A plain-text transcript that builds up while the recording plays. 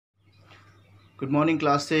Good morning,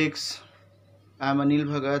 class 6. I am Anil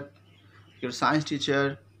Bhagat, your science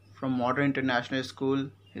teacher from Modern International School,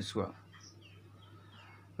 Hiswa.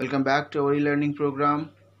 Welcome back to our e-learning program.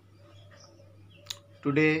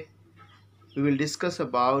 Today, we will discuss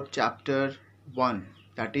about chapter 1,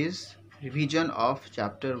 that is revision of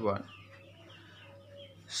chapter 1.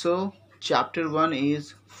 So, chapter 1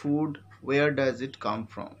 is food, where does it come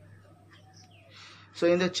from? So,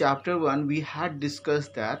 in the chapter 1, we had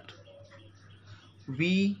discussed that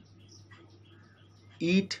we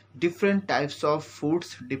eat different types of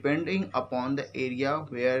foods depending upon the area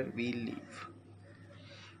where we live.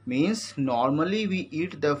 Means normally we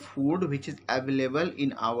eat the food which is available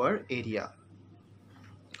in our area.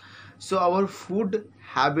 So our food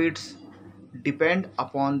habits depend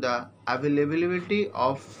upon the availability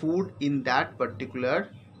of food in that particular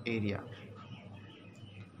area.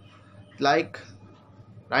 Like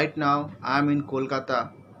right now I am in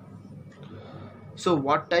Kolkata. So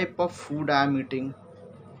what type of food I am eating?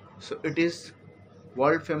 So it is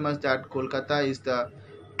world famous that Kolkata is the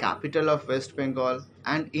capital of West Bengal,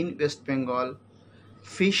 and in West Bengal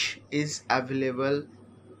fish is available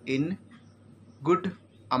in good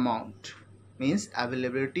amount. Means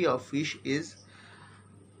availability of fish is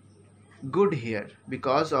good here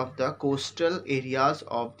because of the coastal areas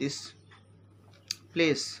of this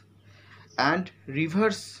place and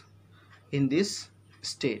rivers in this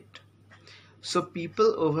state. So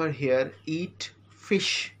people over here eat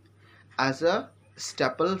fish as a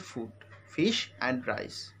staple food, fish and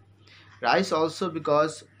rice. Rice also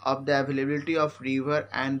because of the availability of river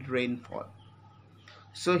and rainfall.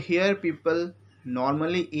 So here people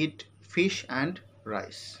normally eat fish and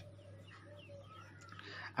rice,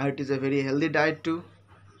 and it is a very healthy diet too.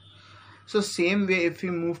 So same way, if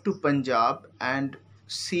we move to Punjab and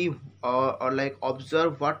see or like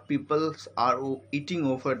observe what people are eating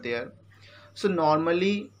over there, so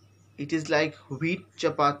normally it is like wheat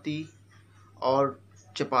chapati or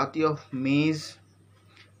chapati of maize,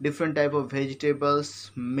 different type of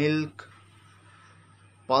vegetables, milk,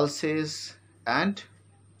 pulses and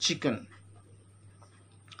chicken.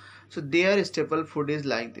 So their staple food is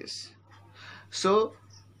like this. So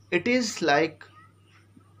it is like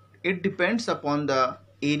it depends upon the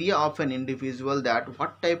area of an individual that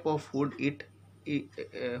what type of food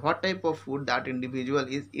that individual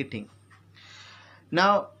is eating.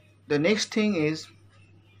 Now the next thing is,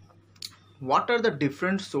 what are the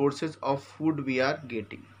different sources of food we are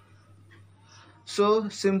getting? So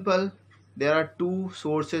simple, there are two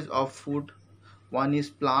sources of food. One is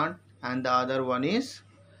plant and the other one is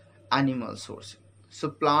animal source. So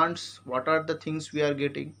plants, what are the things we are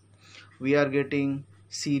getting? We are getting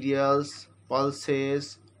cereals,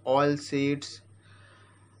 pulses, oil seeds,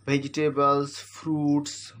 vegetables,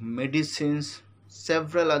 fruits, medicines,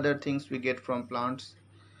 several other things we get from plants.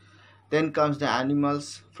 Then comes the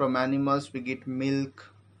animals. From animals we get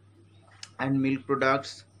milk and milk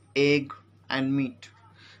products, egg and meat.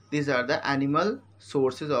 These are the animal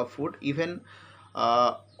sources of food. Even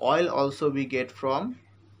oil also we get from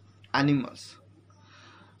animals.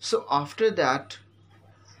 So after that,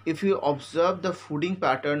 if you observe the fooding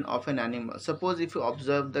pattern of an animal, suppose if you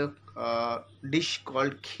observe the dish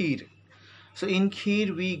called kheer. So in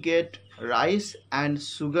kheer we get rice and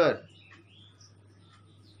sugar,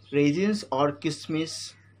 raisins or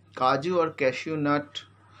kismis, kaju or cashew nut,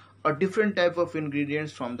 or different type of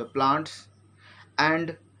ingredients from the plants,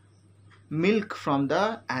 and milk from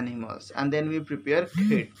the animals, and then we prepare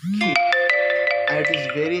kheer. And it is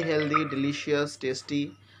very healthy, delicious,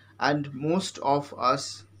 tasty, and most of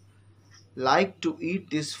us like to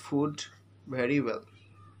eat this food very well.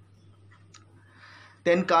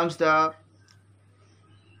 Then comes the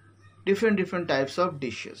different types of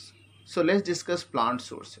dishes. So let's discuss plant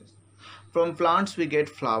sources. From plants we get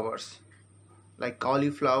flowers like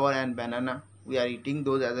cauliflower and banana. We are eating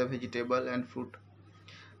those as a vegetable and fruit.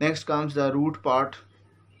 Next comes the root part,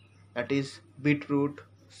 that is beetroot,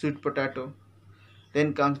 sweet potato.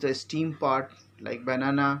 Then comes the stem part like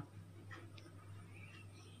banana,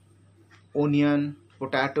 onion,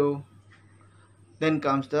 potato. Then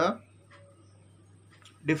comes the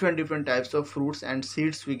different types of fruits and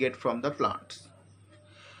seeds we get from the plants.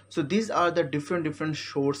 So these are the different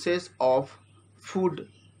sources of food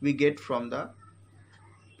we get from the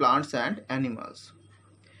plants and animals.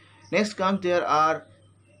 Next comes, there are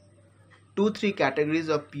 2-3 categories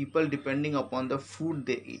of people depending upon the food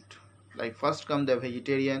they eat. Like first come the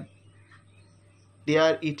vegetarian. They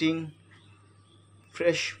are eating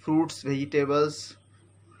fresh fruits, vegetables,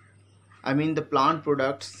 the plant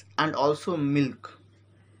products, and also milk.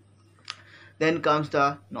 Then comes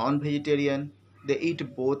the non-vegetarian. They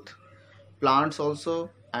eat both plants also,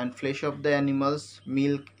 and flesh of the animals,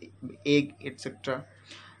 milk, egg, etc.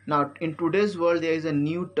 Now, in today's world, there is a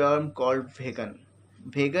new term called vegan.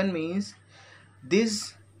 Vegan means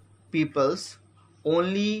these peoples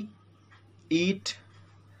only eat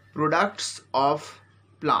products of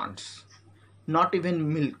plants, not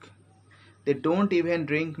even milk. They don't even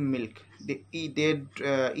drink milk. They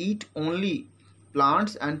eat only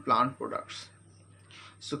plants and plant products.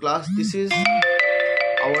 So, class, this is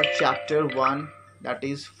our chapter 1, that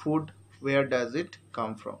is food. Where does it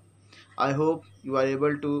come from? I hope you are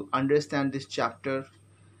able to understand this chapter,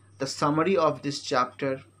 the summary of this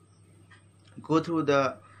chapter. Go through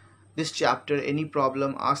this chapter. Any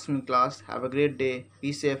problem, ask me, class. Have a great day.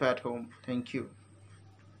 Be safe at home. Thank you.